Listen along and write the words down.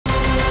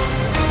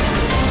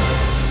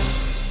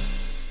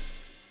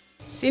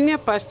Senior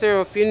pastor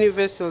of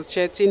Universal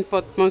Church in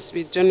Port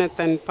Moresby,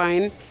 Jonathan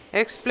Pine,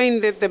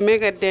 explained that the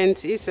Mega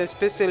Dance is a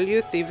special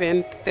youth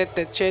event that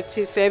the church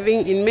is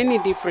having in many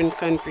different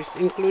countries,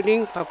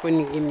 including Papua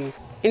New Guinea.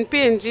 In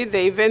PNG,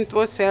 the event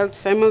was held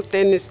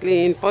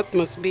simultaneously in Port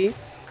Moresby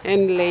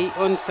and Lae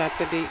on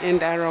Saturday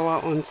and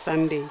Arawa on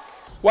Sunday.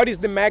 What is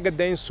the Mega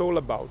Dance all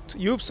about?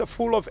 Youths are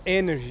full of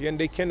energy and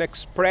they can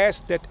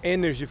express that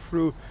energy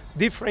through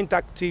different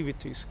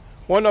activities.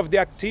 One of the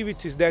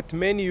activities that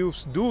many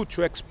youths do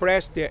to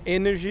express their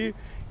energy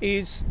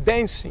is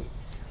dancing.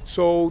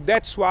 So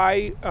that's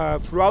why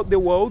throughout the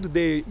world,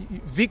 the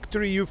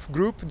Victory Youth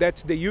Group,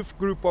 that's the youth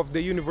group of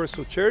the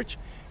Universal Church,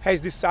 has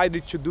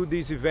decided to do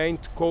this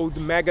event called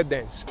Mega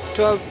Dance.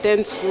 12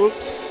 dance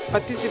groups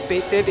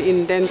participated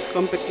in dance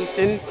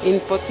competition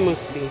in Port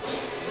Moresby.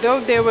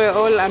 Though they were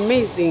all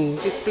amazing,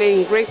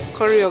 displaying great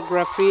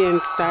choreography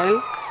and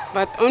style,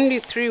 but only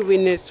 3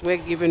 winners were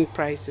given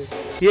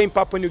prizes. Here in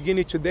Papua New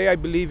Guinea today, I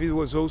believe it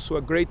was also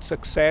a great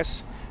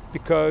success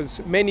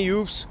because many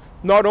youths,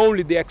 not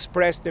only they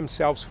express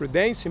themselves through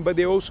dancing, but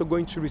they're also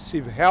going to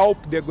receive help,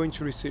 they're going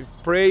to receive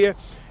prayer,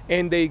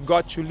 and they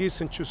got to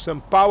listen to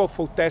some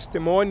powerful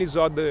testimonies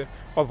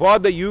of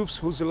other youths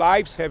whose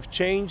lives have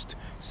changed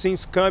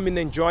since coming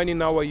and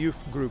joining our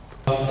youth group.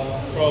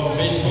 From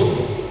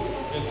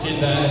Facebook, we've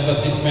seen the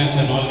advertisement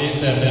and all this,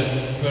 and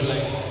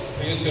then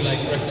we used to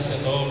practice at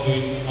home,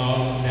 doing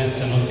our dance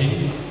and all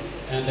thing.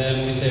 And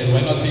then we said, why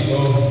not we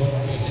go,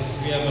 because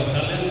we have a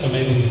talent, so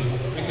maybe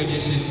we could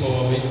use it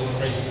for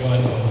praise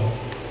God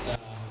for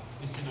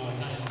using our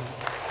talent.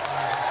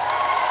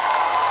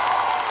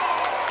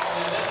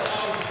 That's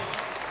how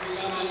we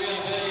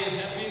are very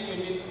happy to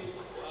meet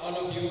all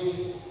of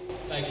you,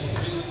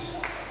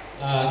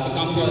 to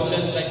come to a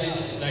church like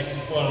this,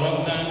 for a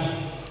long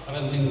time. I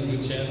haven't been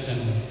to church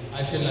and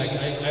I feel like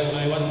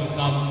I want to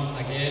come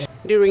again.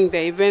 During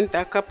the event,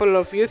 a couple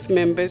of youth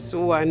members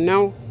who are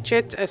now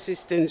church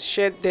assistants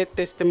shared their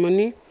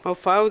testimony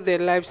of how their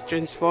lives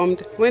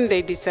transformed when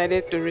they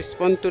decided to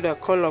respond to the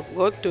call of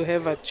God to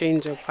have a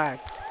change of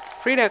heart.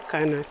 Frida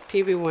Kana,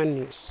 TV1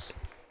 News.